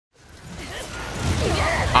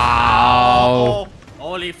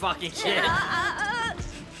fucking shit.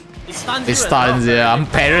 It stuns It you as stuns, well, yeah. I'm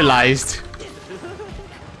paralyzed.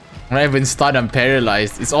 I'm not even stunned, I'm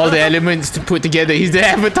paralyzed. It's all the elements to put together. He's the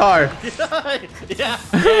avatar. Yeah,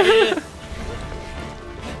 he is.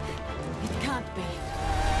 It can't be.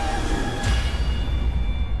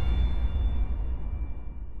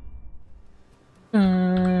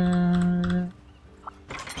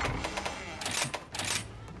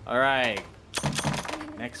 Alright.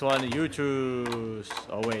 Next one, you choose.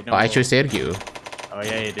 Oh wait, no. Oh, I chose Sergio. Oh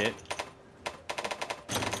yeah, you did.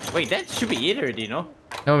 Wait, that should be it already, no?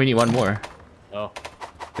 No, we need one more. Oh.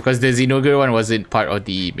 Because the Xenogear one wasn't part of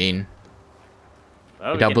the main.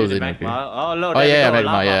 Well, we Double can do the Xenogear. magma. Oh no, Oh there we yeah, go,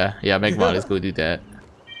 Magma, lava. yeah. Yeah, Magma, let's go do that.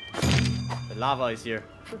 The lava is here.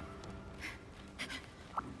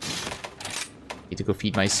 Need to go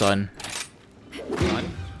feed my son. Son?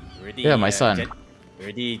 Already, Yeah, my son.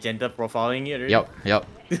 Already gender profiling it already? Yep.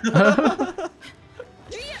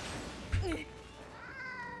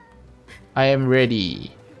 I am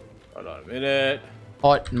ready. Hold on a minute.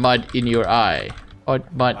 Hot mud in your eye. Hot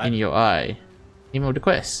mud in your eye. Name of the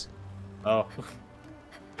quest. Oh.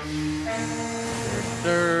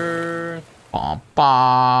 Bom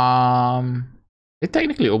bom. It's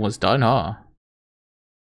technically almost done, huh?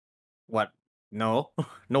 What? No.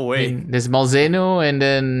 No I way. mean, there's Malzeno and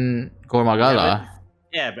then Gormagala.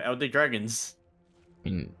 Yeah, but Elder Dragons. I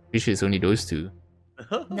mean, pretty sure it's only those two.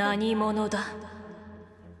 何者だ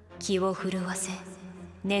気を震わせ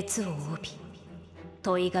熱を帯び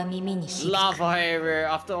問いが耳に響く Lava Hair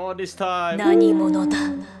after all this time. 何者だ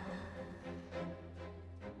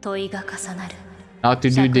問いが重なる Now to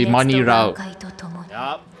do the money route. 灼熱と段階とともに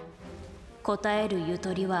Yup. 答えるゆ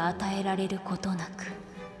とりは与えられることなく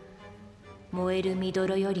燃えるみど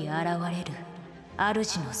ろより現れる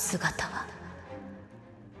主の姿は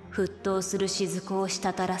沸騰する雫を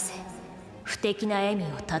滴らせ不敵な笑みを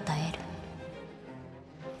たたえる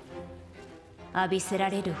浴びせら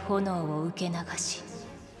れる炎を受け流し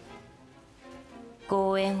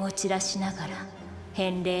強煙を散らしながら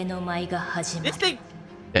返礼の舞が始まる This thing.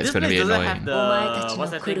 That's This gonna be place doesn't annoying. have the お前たち what's の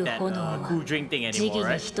that 来 thing る that 炎は cool drink thing 時義 anymore, に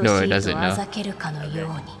right? 等しい No, it と doesn't, no. あざけるかのよう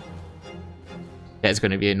に That's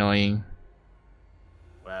gonna be annoying.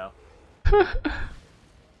 Well.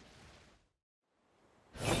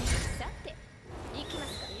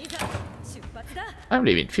 I'm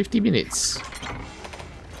leaving 50 minutes.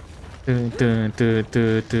 Dun, dun, dun,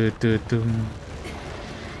 dun, dun, dun, dun.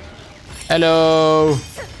 Hello.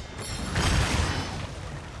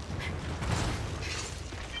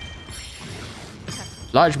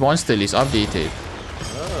 Large monster is updated.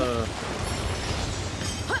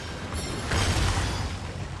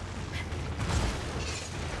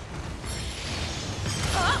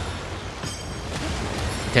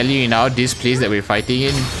 Telling you now, this place that we're fighting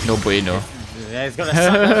in, no bueno. Yeah, it's gonna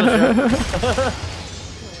suck, that's for sure.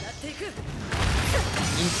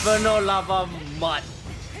 Inferno lava mud.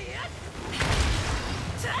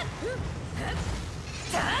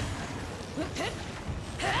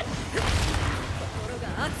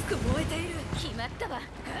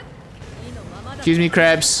 Excuse me,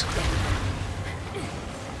 crabs.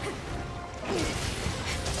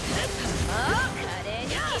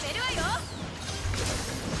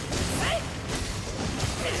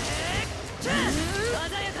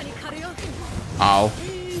 Ow.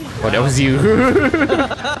 Oh, that was you.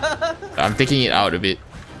 I'm taking it out a bit.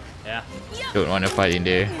 Yeah. Don't want to fight in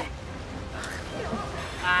there.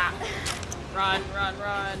 Ah. Run, run,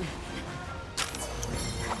 run.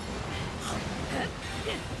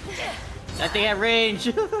 That thing at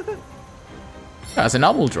range. That's an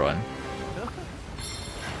Almudron.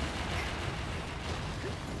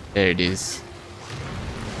 There it is.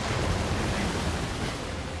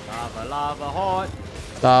 Lava, lava, hot.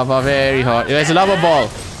 Lava very hot. There's a lava ball.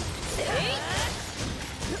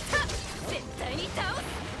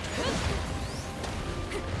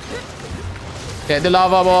 Get the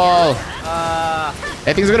lava ball.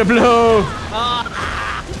 That thing's gonna blow.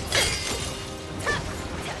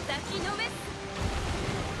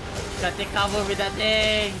 Got the cover with that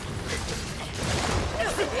thing.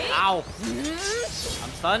 Ow.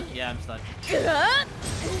 I'm stunned? Yeah, I'm stunned.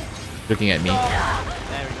 Looking at me.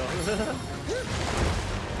 There we go.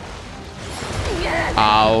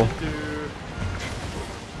 Ow.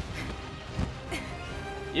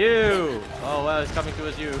 You! Oh well, it's coming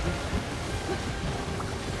towards you.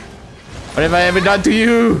 What have I ever done to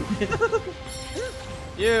you?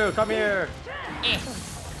 You, come here!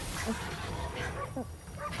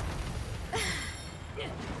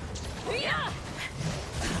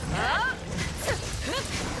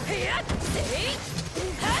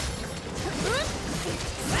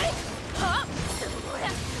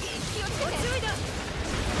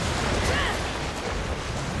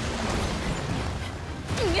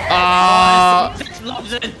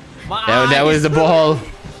 That was the ball.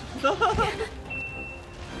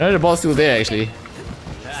 No, the ball's still there actually.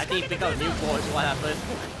 I think pick up new ball is what happened.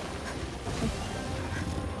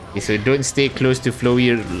 Okay, so don't stay close to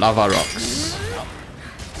flowy lava rocks.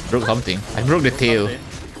 Broke something. I broke the tail.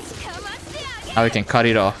 Now we can cut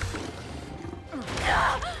it off.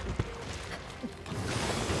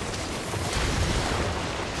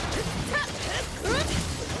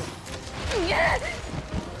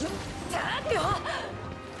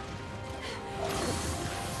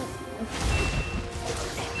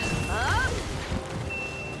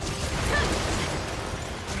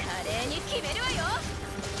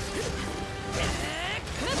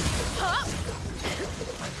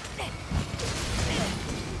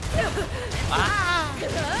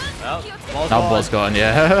 Well, Now ball's gone,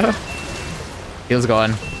 yeah. Heal's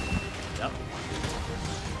gone. Yep.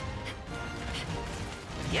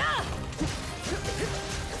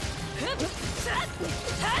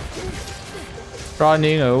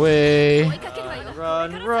 Running away.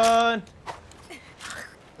 Run.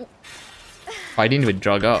 I didn't even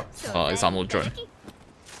drug up. Oh, it's Almudron.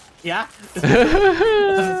 Yeah.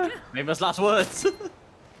 Famous last words.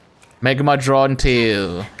 Magma Almudron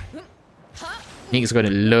tail. Nick's gonna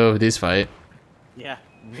love this fight. Yeah,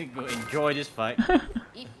 Nick will enjoy this fight.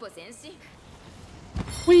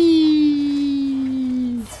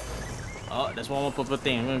 Whee! Oh, there's one more purple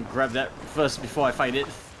thing. I'm gonna grab that first before I fight it.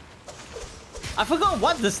 I forgot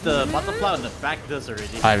what does the butterfly on the back does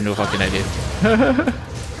already. I have no fucking idea.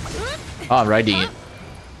 Oh, I'm riding it.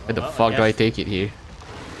 Where the fuck do I take it here?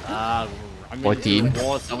 I'm 14.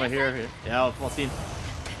 Wall somewhere here. Yeah, 14.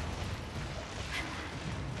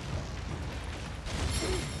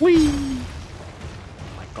 Whee! Oh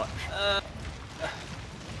my god.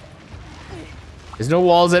 There's no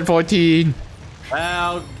walls at 14.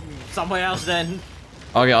 Well, somewhere else then.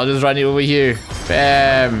 Okay, I'll just run it over here.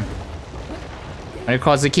 Bam! I'm gonna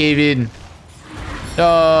cause a cave in.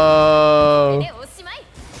 No!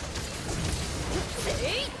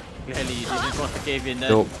 Clearly, you didn't cross the cave in then.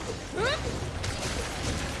 Nope.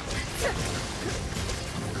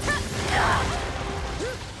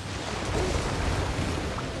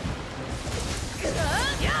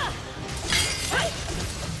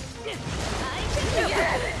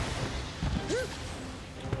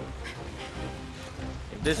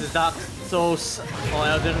 If this is Dark Souls or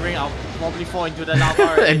Elden Ring, I'll probably fall into the lava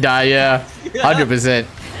already. And die, yeah. 100%.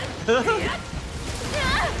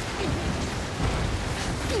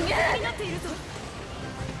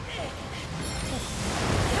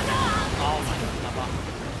 Oh my god, lava.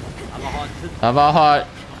 Lava hot. Lava hot.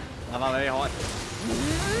 Lava very hot.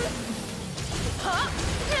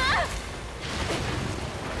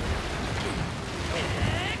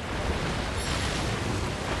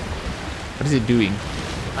 What is it doing?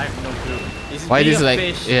 I have no clue. Why being is a like,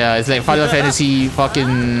 fish. yeah, it's like Final Fantasy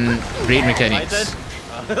fucking raid mechanics.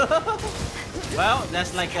 Well,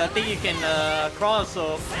 that's like a thing you can cross,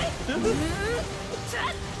 so.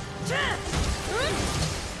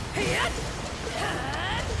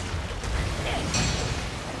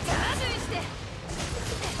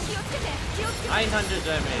 $900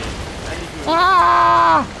 damage.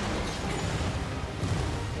 Ah!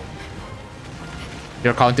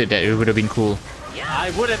 You counted that, it would have been cool. I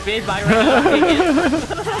would have been by right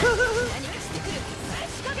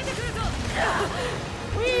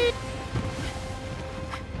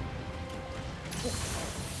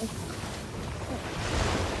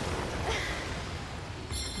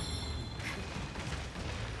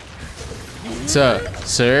now.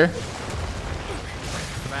 Sir?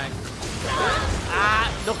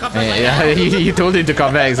 Don't come back. Yeah, he told him to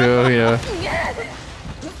come back, so, you know.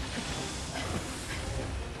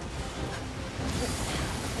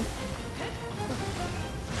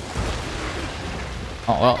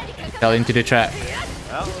 Oh, well, fell into the trap.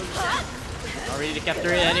 Well, not ready to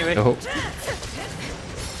capture it anyway. Oh.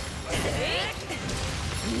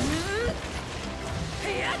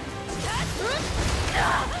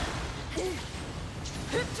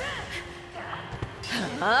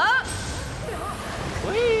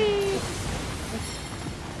 Whee!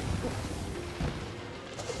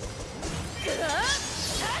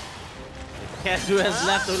 Guess who has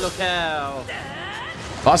left the locale?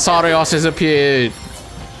 Basarios has appeared.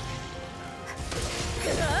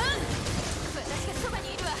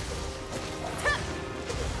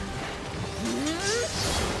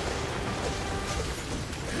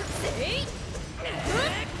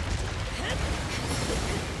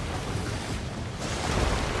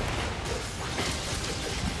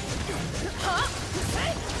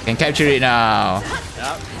 Can capture it now.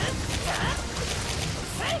 Yep.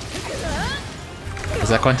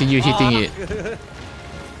 As I continue hitting it.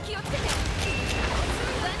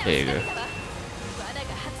 There you go.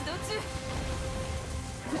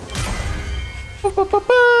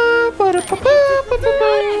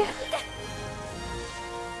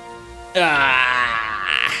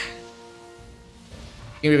 Ah!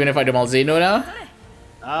 Think we're gonna fight the Malzeno now?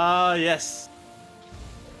 Yes.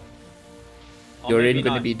 You're in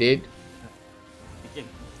gonna be dead?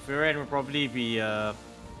 Firen will probably be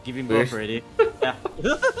giving birth already. Yeah.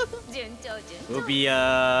 We'll be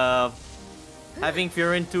having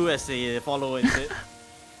Firen 2 as a follower instead.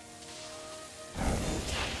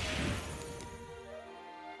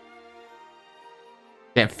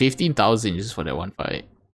 Damn, 15,000 just for that one fight.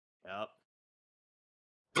 Yep.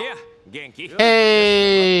 Yeah, Genki.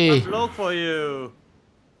 Hey! Look for you.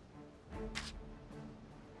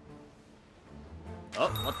 Oh,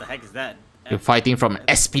 what the heck is that? You're fighting from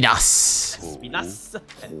Espinas. Espinas.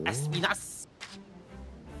 Espinas.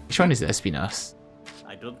 Which one is the Espinas?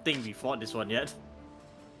 I don't think we fought this one yet.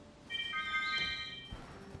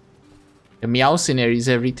 The Meowcenaries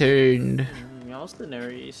have returned.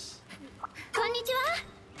 Meowcenaries.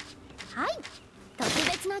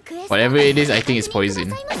 Whatever it is, I think it's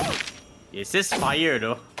poison. It says fire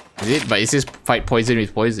though. Is it? But it says fight poison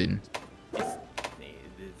with poison.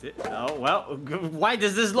 Is it? Oh well, why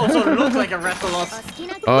does this also look like a Rathalos?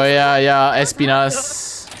 Oh yeah, yeah,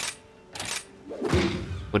 Espinas.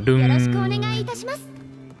 Badung.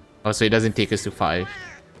 Oh, so it doesn't take us to 5.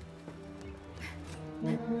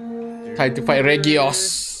 Time to fight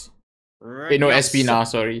Regios. Wait, no, Espina,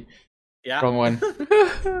 sorry. Yeah. Wrong one.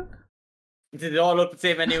 They all look the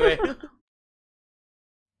same anyway.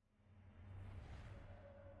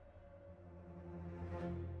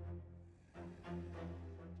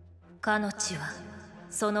 かの地は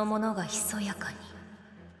そのものがひそやかに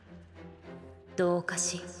同化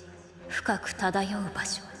し深く漂う場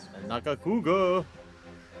所。 Nakakuga.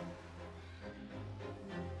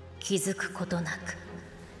 気づくことなく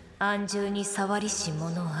安住に触りし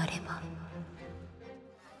者あれば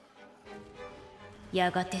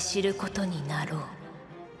やがて知ることになろう。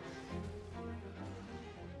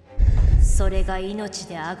それが命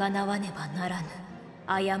であがなわねばならぬ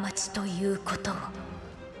過ちということを。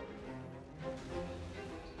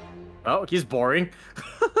 Oh, he's boring.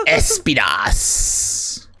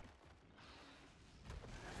 Espinas.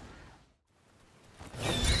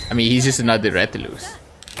 I mean, he's just another Rathalos.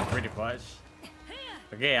 Pretty much.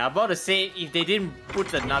 Okay, I'm about to say if they didn't put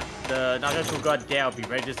the Nakakuga there, I'll be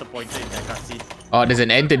very disappointed in that cutscene. Oh, there's an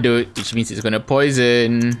antidote, which means it's gonna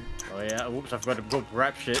poison. Oh yeah, oops, I've got to go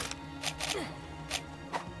grab shit.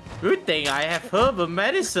 Good thing I have herbal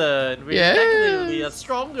medicine, which Yeah. technically a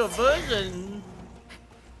stronger version.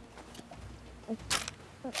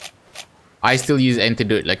 I still use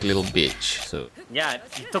antidote like a little bitch, so. Yeah,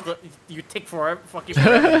 you take forever, fucking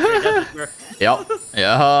forever. Yep.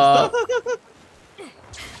 Yeah.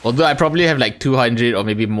 Although I probably have like 200 or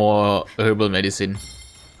maybe more herbal medicine.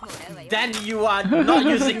 Then you are not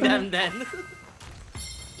using them then.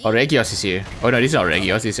 Oh, Regios is here. Oh no, this is not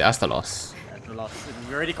Regios, this is Astalos.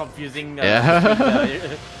 We're already confusing Yeah.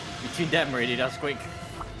 between them already, that's quick.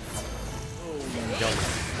 Oh,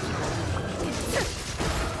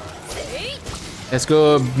 Let's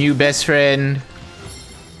go, new best friend.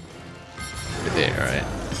 Over there, alright.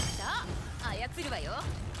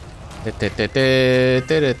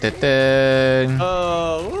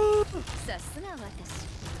 oh, woo.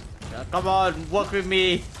 Yeah, come on, work with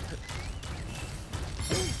me.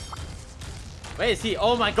 Where is he?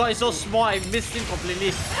 Oh my god, he's so small, I missed him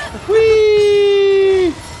completely.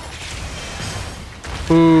 Whee!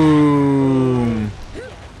 Boom!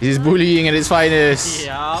 This is bullying at its finest.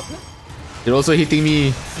 Yup. They're also hitting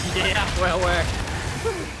me. Yeah, where?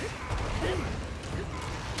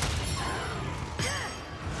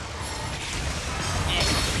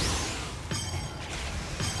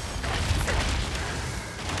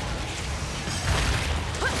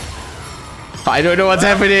 I don't know what's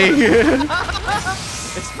happening.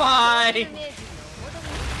 It's fine.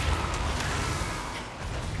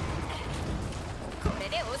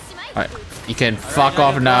 Alright, you can fuck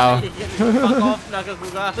off now. Fuck off,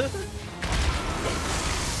 Nakakuga.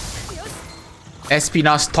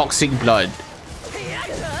 Espina's toxic blood.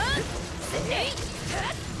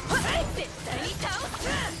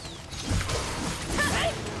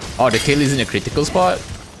 Oh, the tail is in a critical spot?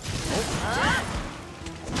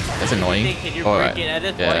 That's annoying. Alright.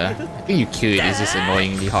 Yeah. I think you kill it, it's just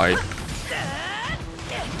annoyingly hard.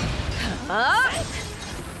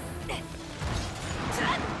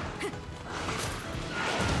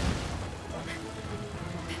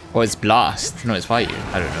 Oh, it's blast. No, it's fire.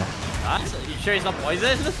 I don't know. You sure it's not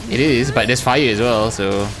poison? It is, but there's fire as well,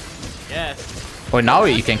 so... Yes. Oh, now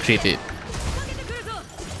you can crit it.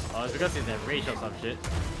 Oh, it's because it's in range or some shit.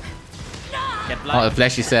 Get Oh, blind. the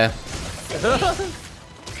flash is there.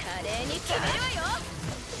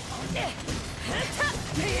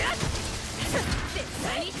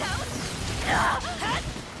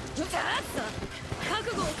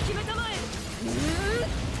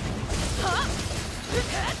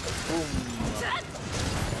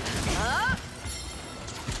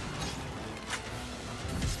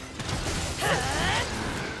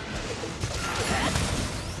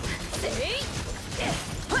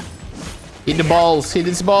 Hit the balls, hit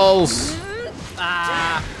its balls.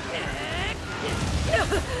 Ah.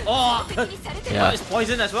 Oh, Yeah. it's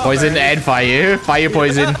poison as well. Poison apparently. and fire. Fire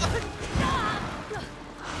poison.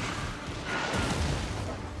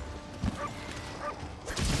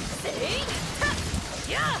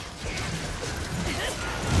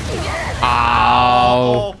 Ow.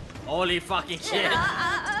 Oh, holy fucking shit.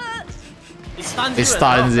 It stuns It you as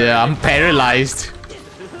stuns, well, yeah. I'm paralyzed.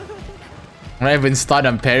 I'm not even stunned,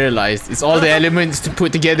 I'm paralyzed. It's all the elements to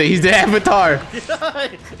put together. He's the avatar.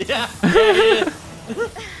 Yeah.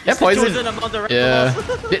 That poison. Chosen among the rest Yeah. of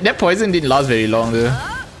us. That poison didn't last very long though.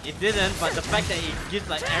 It didn't, but the fact that it gives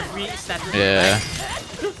like every status Yeah.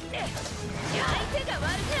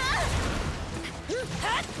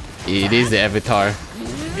 It is the avatar.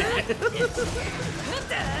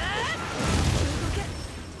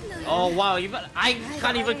 Oh wow, even I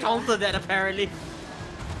can't even counter that apparently.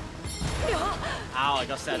 Ow, I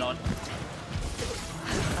got set on.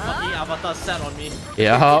 Fucking avatar set on me.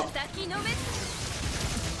 Yeah.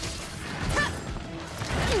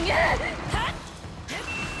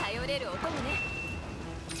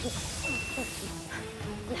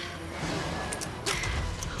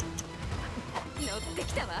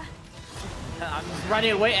 I'm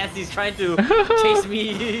running away as he's trying to chase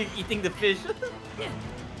me eating the fish.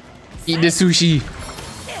 Eat the sushi.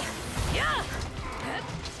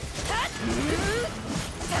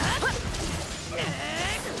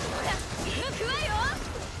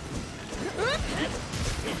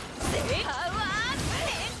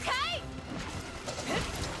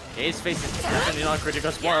 Okay, his face is definitely not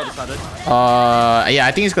critical spot all of a sudden. Yeah,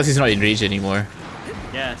 I think it's because he's not in rage anymore.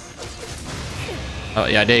 Yes. Oh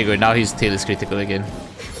yeah, there you go. Now his tail is critical again.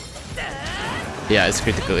 Yeah, it's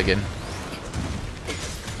critical again.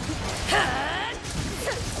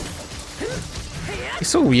 It's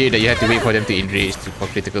so weird that you have to wait for them to enrage for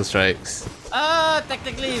critical strikes.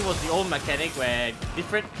 Technically it was the old mechanic where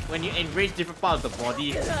when you enrage different parts of the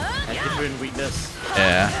body has different weakness.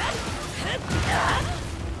 Yeah.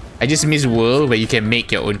 I just miss World where you can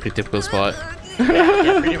make your own critical spot.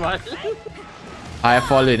 Yeah, pretty much. I have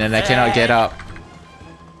fallen and I cannot get up.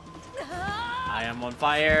 I am on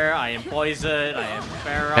fire, I am poisoned, I am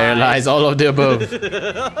paralyzed. Paralyzed, all of the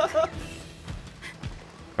above.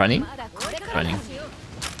 Running? Running.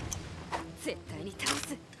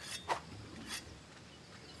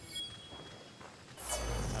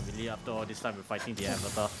 I believe after all this time we're fighting the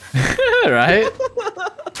avatar. Right?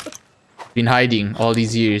 Been hiding all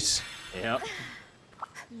these years. Yep.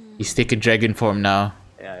 He's taken dragon form now.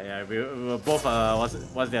 Yeah, we were both,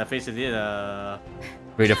 what's their face in it?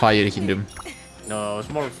 We're the Fire Kingdom. No, I was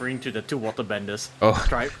more referring to the two water benders. Oh.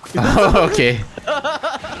 Tribe. Oh, okay.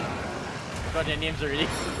 Got their names already.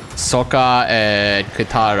 Sokka and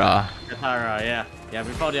Katara. Katara, yeah. Yeah,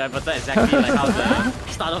 we found the avatar exactly like how the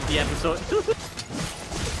start of the episode.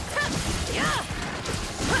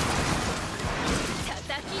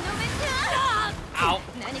 Ow.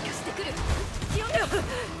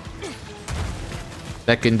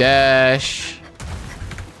 Second dash.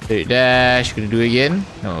 Third dash. Gonna do it again?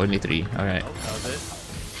 No, only 3. Alright. Oh, that was it.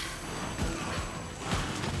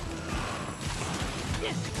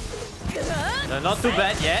 No, not too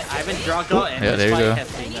bad yet. I haven't drugged out and Yeah, there this you fight go.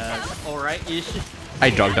 has been alright-ish. I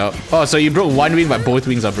drugged out. Oh, so you broke one wing but both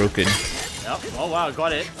wings are broken. Yep. Oh wow,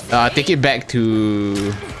 got it. Take it back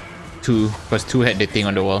to 2 because 2 had the thing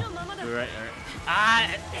on the wall. Alright. Ah,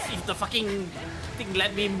 if the fucking thing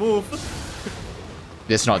let me move.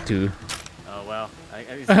 That's not 2. Oh well,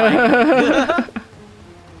 it's fine.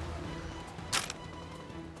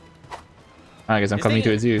 I guess I'm coming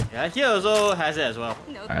towards you. Yeah, here also has it as well.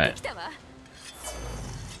 Alright.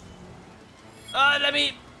 Let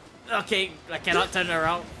me... Okay, I cannot turn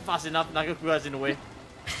around fast enough. Nagakuga's in the way.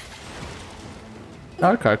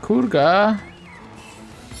 Nagakuga.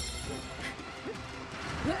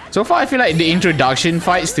 So far, I feel like the introduction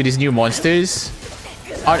fights to these new monsters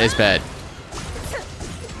aren't as bad.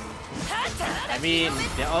 I mean,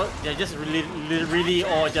 they're just really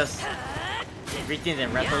all just greetings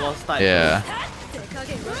and Rathalos type. Yeah.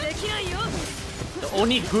 The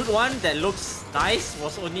only good one that looks Dice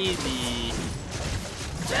was only the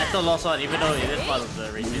Ether lost one, even though it is part of the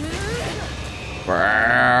racing thing.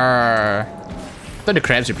 I thought the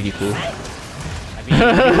crabs are pretty cool. I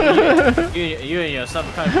mean, you and your sub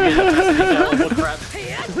can't be the crab. You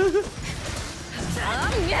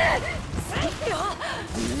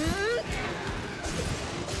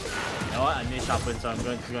know what? I need sharpen, so I'm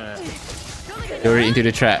going to You're into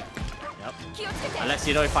the trap. Yep. Unless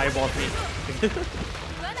you know it fireballs me.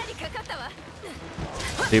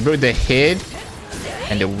 They broke the head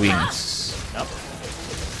and the wings. Yep.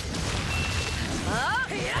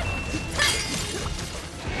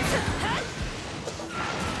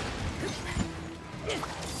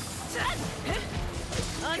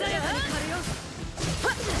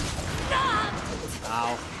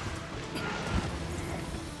 Ow.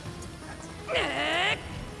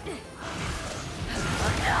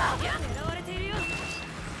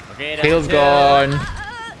 Okay, Tail's it. gone.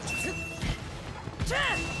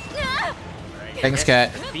 Thanks,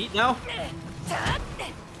 cat. Feet now?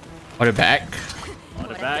 On the back. On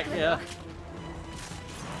the back, yeah.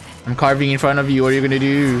 I'm carving in front of you. What are you gonna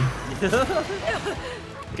do?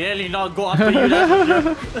 Clearly not go after you.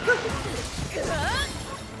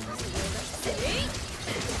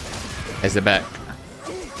 It's the back.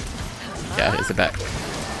 Yeah, it's the back.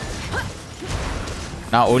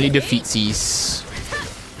 Now only the feetsies.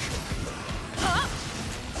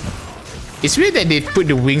 It's weird that they put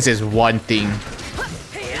the wings as one thing.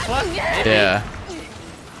 What? Yeah.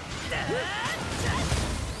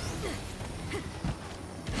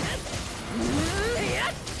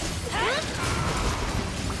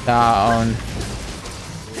 Down.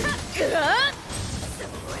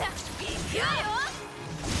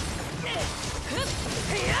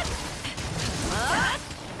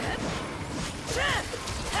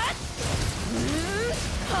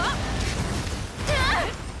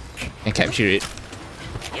 And capture it.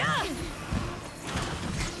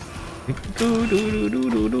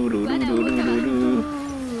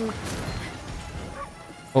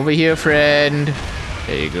 Over here, friend.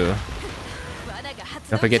 There you go.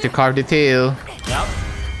 Don't forget to carve the tail. Yep.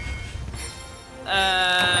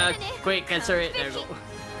 Quick, cancel it. There you go.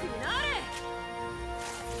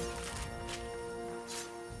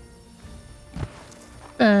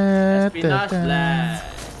 Espinas lash.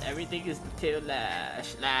 Everything is tail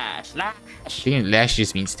lash. Lash. Lash. I think lash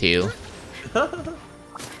just means tail.